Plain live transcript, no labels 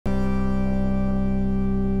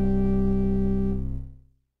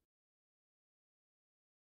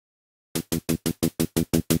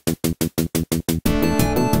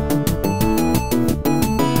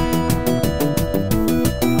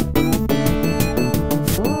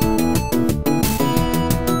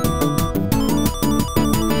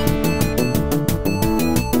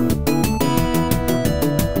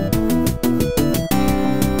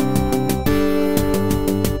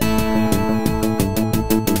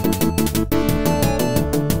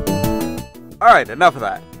Alright, enough of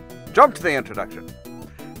that. Jump to the introduction.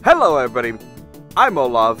 Hello everybody, I'm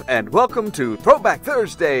Ollamh, and welcome to Throwback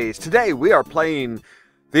Thursdays. Today we are playing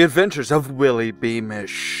The Adventures of Willy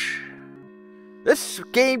Beamish. This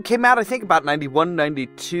game came out, I think, about 91,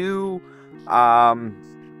 92.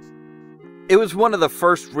 It was one of the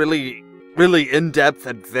first really in-depth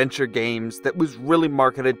adventure games that was really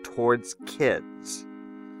marketed towards kids.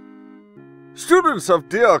 Students of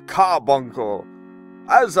Dear Carbuncle,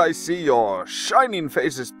 as I see your shining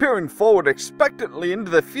faces peering forward expectantly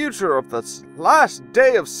into the future of this last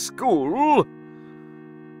day of school.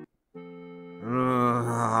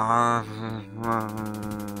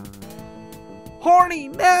 Horny,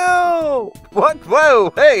 no! What?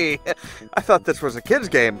 Whoa, hey! I thought this was a kid's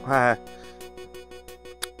game.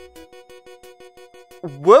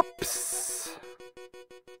 Whoops.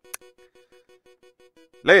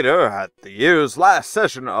 Later, at the year's last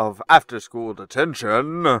session of after-school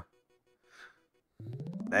detention,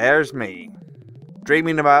 there's me,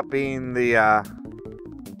 dreaming about being the,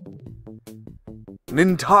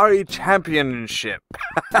 Nintari Championship.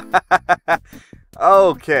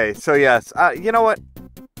 Okay, so yes, you know what?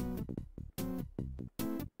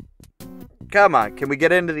 Come on, can we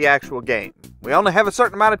get into the actual game? We only have a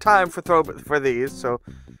certain amount of time for these, so...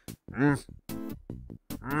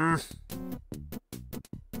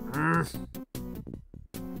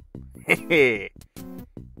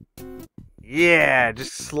 Yeah,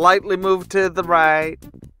 just slightly move to the right.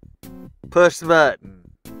 Push the button.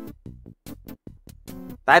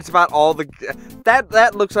 That's about all the...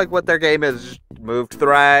 That looks like what their game is. Just move to the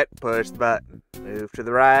right, push the button. Move to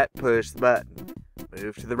the right, push the button.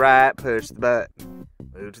 Move to the right, push the button.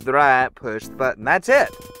 Move to the right, push the button. That's it.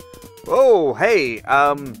 Oh, hey,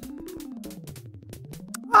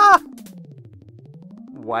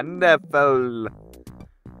 wonderful.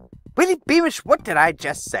 Willy Beamish, what did I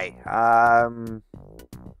just say?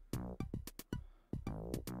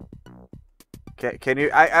 Can you,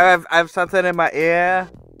 I have something in my ear.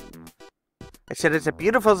 I said it's a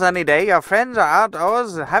beautiful sunny day. Your friends are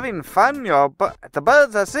outdoors having fun. The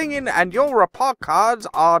birds are singing, and your report cards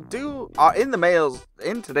are in the mail,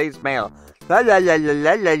 in today's mail. La la la la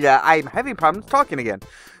la la la. I'm having problems talking again.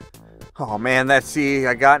 Oh man, that C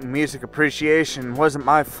I got in music appreciation wasn't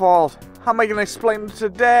my fault. How am I gonna explain it to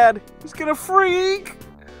Dad? He's gonna freak.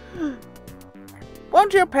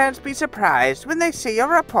 Won't your parents be surprised when they see your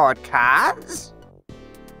report cards?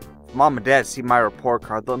 If Mom and Dad see my report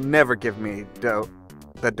card, they'll never give me the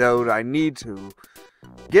dough I need to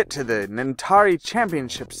get to the Nintari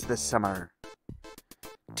Championships this summer.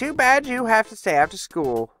 Too bad you have to stay after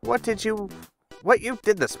school. What you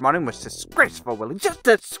did this morning was disgraceful, Willy. Just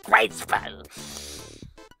disgraceful.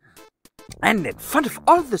 And in front of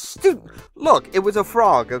all the students. Look, it was a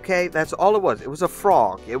frog, okay? That's all it was. It was a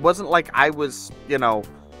frog. It wasn't like I was, you know,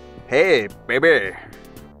 hey, baby.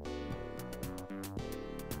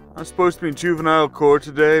 I'm supposed to be in juvenile court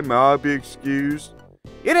today. May I be excused?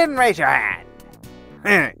 You didn't raise your hand.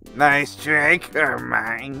 Nice trick,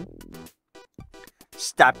 mine.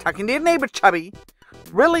 Stop talking to your neighbor, Chubby.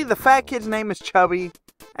 Really? The fat kid's name is Chubby?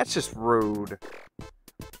 That's just rude.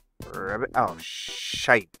 Oh,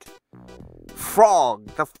 shite. Frog!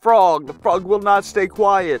 The frog! The frog will not stay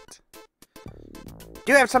quiet.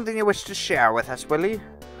 Do you have something you wish to share with us, Willy?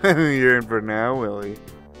 You're in for now, Willy.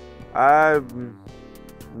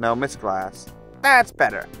 No, Miss Glass. That's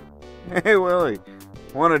better. Hey, Willy.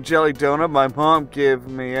 Want a jelly donut? My mom gave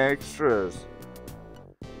me extras.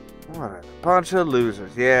 What a bunch of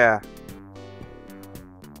losers. Yeah.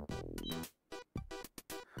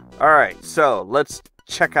 Alright, so let's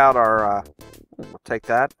check out our, we'll take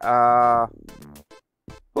that.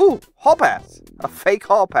 Ooh, hall pass. A fake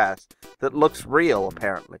hall pass that looks real,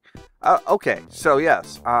 apparently. Okay, so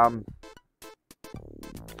yes, I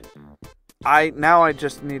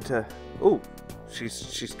just need to, ooh,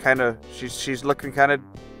 she's looking kind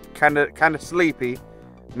of sleepy.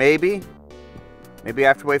 Maybe I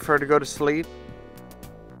have to wait for her to go to sleep.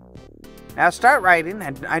 Now start writing,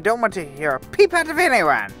 and I don't want to hear a peep out of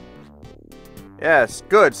anyone. Yes,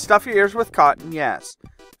 good. Stuff your ears with cotton, yes.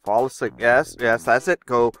 Fall asleep, yes, that's it.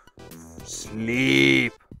 Go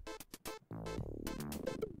sleep.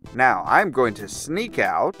 Now, I'm going to sneak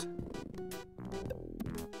out.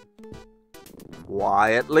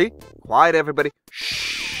 Quietly. Quiet, everybody.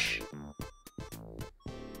 Shh.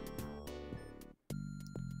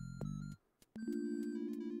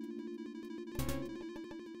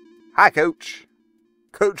 Hi, Coach.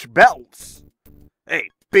 Coach Belts. Hey,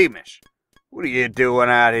 Beamish. What are you doing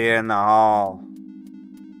out here in the hall?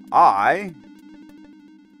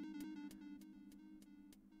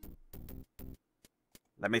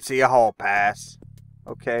 Let me see a hall pass.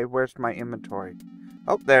 Okay, where's my inventory?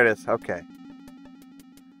 Oh, there it is. Okay.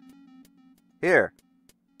 Here.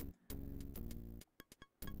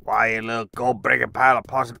 Why, you little gold-breaking pile of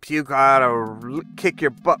pus and puke, I ought to kick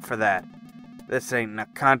your butt for that. This ain't a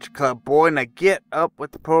country club, boy. Now get up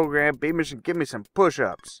with the program, Beamish, and give me some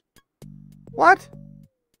push-ups. What?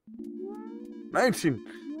 19.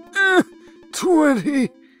 20.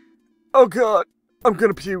 Oh, God. I'm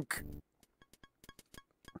gonna puke.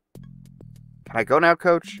 Can I go now,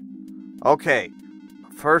 Coach? Okay.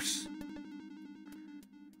 First,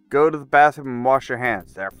 go to the bathroom and wash your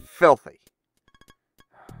hands. They're filthy.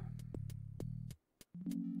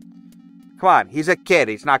 Come on, he's a kid.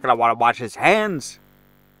 He's not gonna want to wash his hands.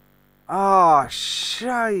 Oh,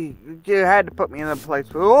 shy. You had to put me in the place.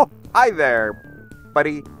 Oh, hi there,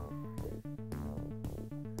 buddy.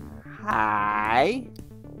 Hi.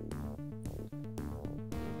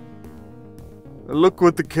 Look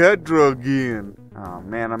what the cat drug in. Oh,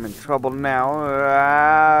 man, I'm in trouble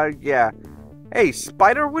now. Yeah. Hey,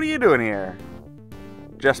 Spider, what are you doing here?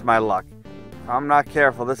 Just my luck. If I'm not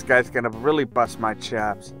careful, this guy's gonna really bust my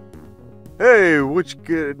chops. Hey, what you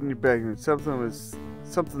got in your bag?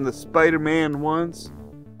 Something the Spider-Man wants?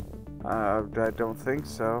 I don't think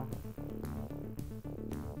so.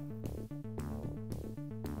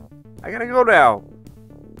 I gotta go now.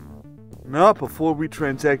 Not before we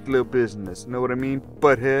transact a little business. Know what I mean,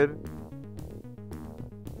 butthead?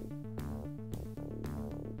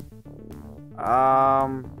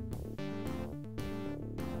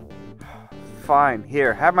 Fine.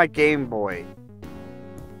 Here, have my Game Boy.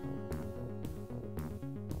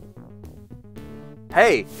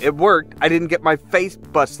 Hey, it worked. I didn't get my face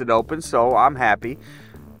busted open, so I'm happy.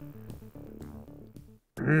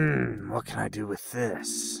 What can I do with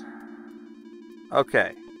this?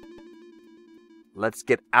 Okay. Let's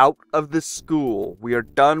get out of the school. We are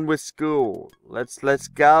done with school. Let's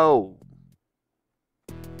go.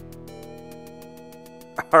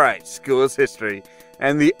 Alright, school is history.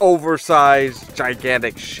 And the oversized,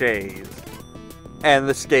 gigantic shades. And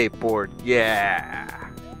the skateboard. Yeah.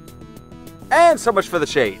 And so much for the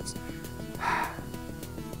shades.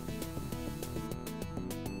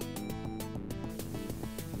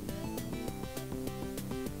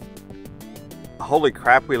 Holy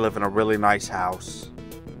crap, we live in a really nice house.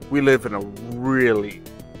 We live in a really,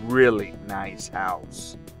 really nice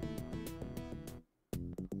house.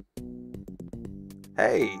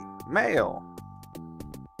 Hey, mail.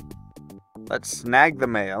 Let's snag the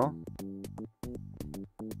mail.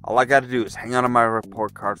 All I gotta do is hang on to my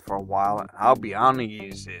report card for a while, and I'll be on the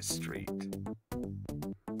easy street.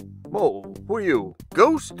 Whoa, who are you?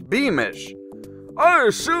 Ghost Beamish. I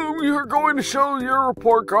assume you're going to show your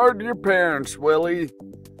report card to your parents, Willy.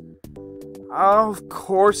 Of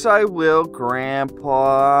course I will,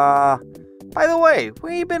 Grandpa. By the way,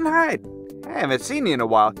 where you been hiding? I haven't seen you in a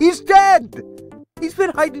while. He's dead! He's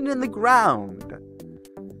been hiding in the ground.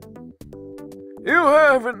 You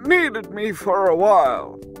haven't needed me for a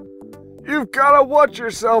while. You've gotta watch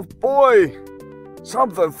yourself, boy.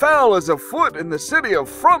 Something foul is afoot in the city of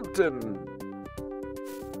Frumpton.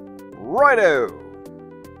 Righto.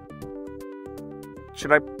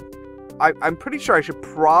 Should I'm pretty sure I should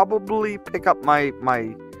probably pick up my...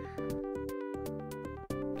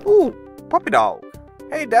 Ooh, puppy dog.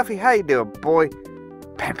 Hey, Duffy, how you doing, boy?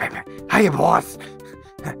 Bam, bam, bam. Hiya, boss.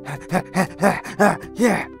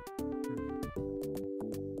 Yeah.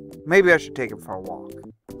 Maybe I should take him for a walk.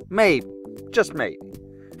 Maybe. Just maybe.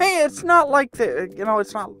 Hey, it's not like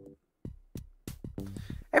it's not...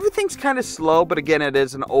 Everything's kind of slow, but again, it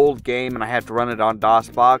is an old game, and I have to run it on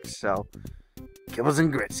DOSBox, so... Kibbles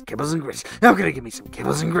and grits, kibbles and grits. Now gonna give me some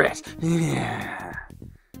kibbles and grits. Yeah.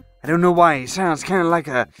 I don't know why, he sounds kind of like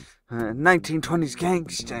a 1920s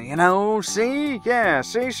gangster, you know? See? Yeah,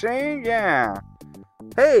 see? Yeah.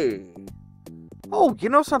 Hey. Oh, you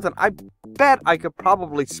know something? I bet I could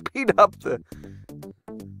probably speed up the...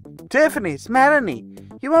 Tiffany, it's Melanie.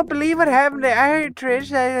 You won't believe what happened to I heard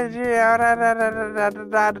Trish.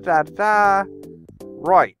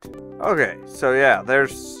 Right. Okay, so yeah,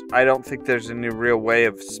 I don't think there's any real way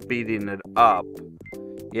of speeding it up.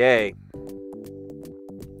 Yay.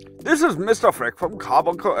 This is Mr. Frick from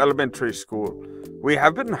Carbuncle Elementary School. We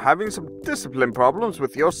have been having some discipline problems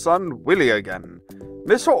with your son, Willy, again.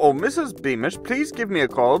 Mr. or Mrs. Beamish, please give me a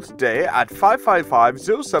call today at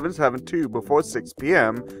 555-0772 before 6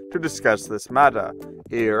 p.m. to discuss this matter.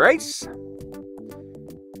 Erase.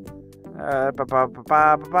 Green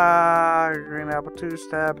apple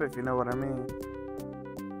two-step, if you know what I mean.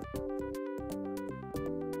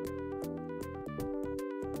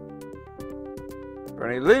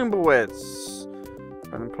 Bernie Limbowitz.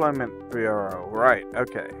 Unemployment Bureau. Right,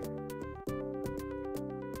 okay.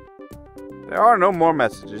 There are no more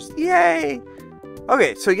messages. Yay!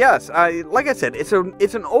 Okay, so yes, like I said, it's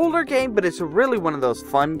an older game, but it's really one of those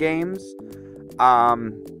fun games.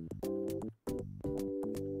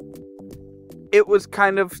 It was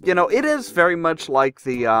kind of, you know, it is very much like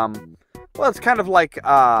the, well, it's kind of like,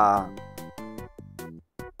 I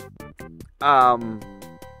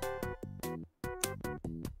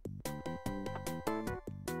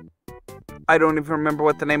don't even remember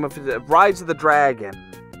what the name of it, Rise of the Dragon,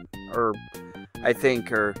 or, I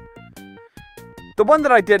think, or, the one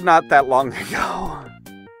that I did not that long ago.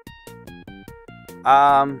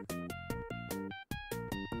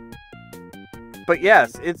 But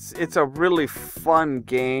yes, it's a really fun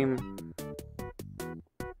game.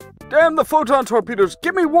 Damn the photon torpedoes!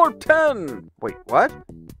 Give me warp 10! Wait, what?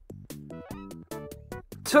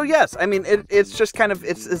 So yes, I mean, it's just kind of,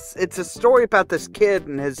 it's a story about this kid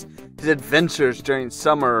and his adventures during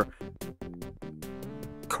summer.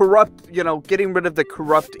 Corrupt, you know, getting rid of the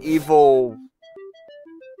corrupt, evil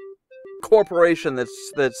corporation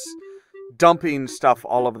that's dumping stuff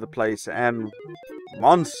all over the place, and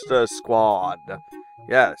Monster Squad.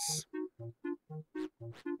 Yes.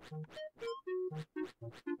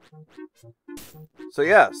 So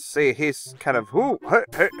yes, see, he's kind of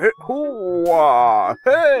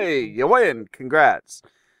hey, you win, congrats.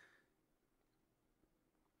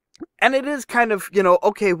 And it is kind of, you know,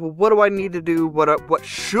 okay, well, what do I need to do? What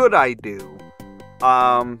should I do?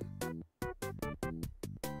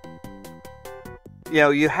 You know,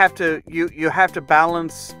 you have to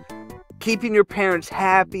balance keeping your parents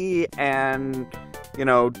happy and, you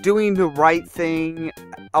know, doing the right thing,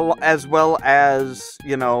 as well as,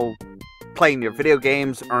 you know, playing your video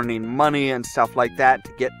games, earning money and stuff like that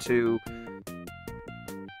to get to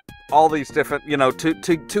all these different, you know, to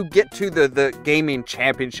get to the gaming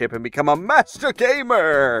championship and become a master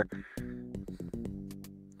gamer.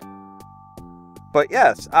 But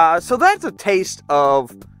yes, so that's a taste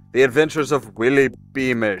of the adventures of Willy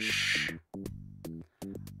Beamish.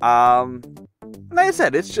 Like I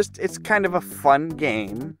said, it's kind of a fun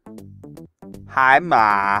game. Hi,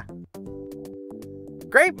 Ma.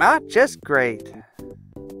 Great, Ma, just great.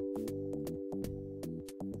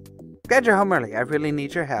 Glad you're home early. I really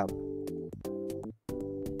need your help.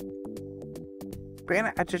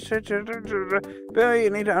 Brandon, Bill, you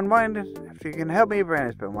need to unwind. If you can help me,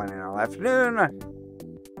 Brandon's been whining all afternoon.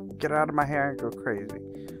 Get out of my hair and go crazy.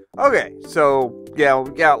 Okay, so, yeah,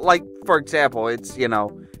 like, for example, it's, you know,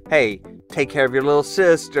 hey, take care of your little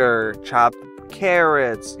sister, chop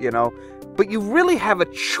carrots, you know, but you really have a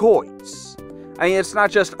choice. I mean, it's not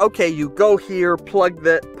just, okay, you go here, plug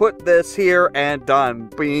that, put this here, and done.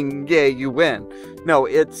 Bing, yeah, you win. No,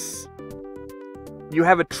 it's, you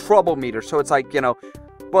have a trouble meter, so it's like, you know,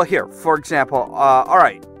 well, here, for example,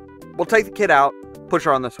 alright, we'll take the kid out, push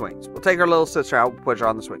her on the swings. We'll take our little sister out, push her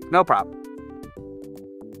on the swings. No problem.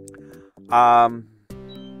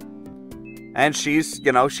 And she's,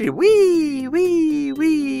 you know, wee,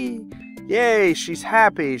 yay, she's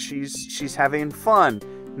happy, she's having fun.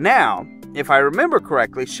 Now, if I remember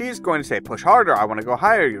correctly, she's going to say, push harder, I want to go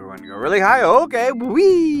higher, you want to go really high, okay,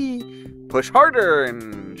 wee, push harder,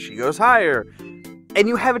 and she goes higher. And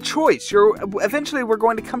you have a choice. Eventually we're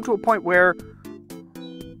going to come to a point where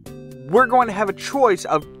we're going to have a choice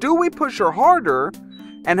of, do we push her harder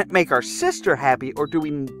and make our sister happy, or do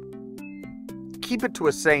we keep it to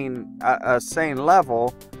a sane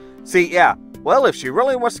level? See, yeah, well, if she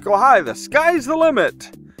really wants to go high, the sky's the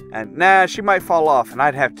limit. And nah, she might fall off and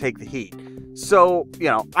I'd have to take the heat. So, you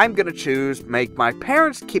know, I'm going to choose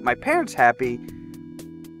keep my parents happy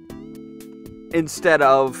instead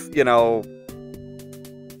of, you know,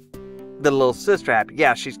 the little sister happy.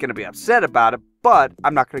 Yeah, she's going to be upset about it, but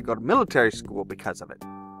I'm not going to go to military school because of it.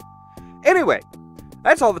 Anyway,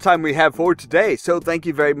 that's all the time we have for today, so thank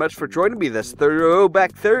you very much for joining me this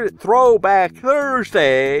Throwback Thursday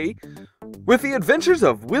with the adventures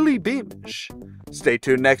of Willy Beamish. Stay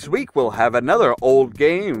tuned next week, we'll have another old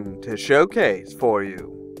game to showcase for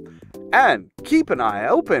you. And keep an eye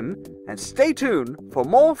open and stay tuned for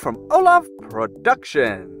more from Ollamh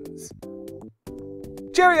Productions.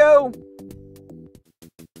 Cheerio!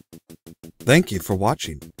 Thank you for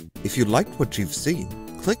watching. If you liked what you've seen,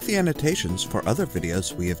 click the annotations for other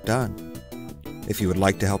videos we have done. If you would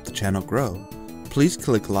like to help the channel grow, please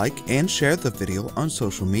click like and share the video on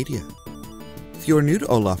social media. If you are new to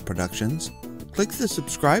Ollamh Productions, click the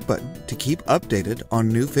subscribe button to keep updated on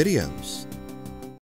new videos.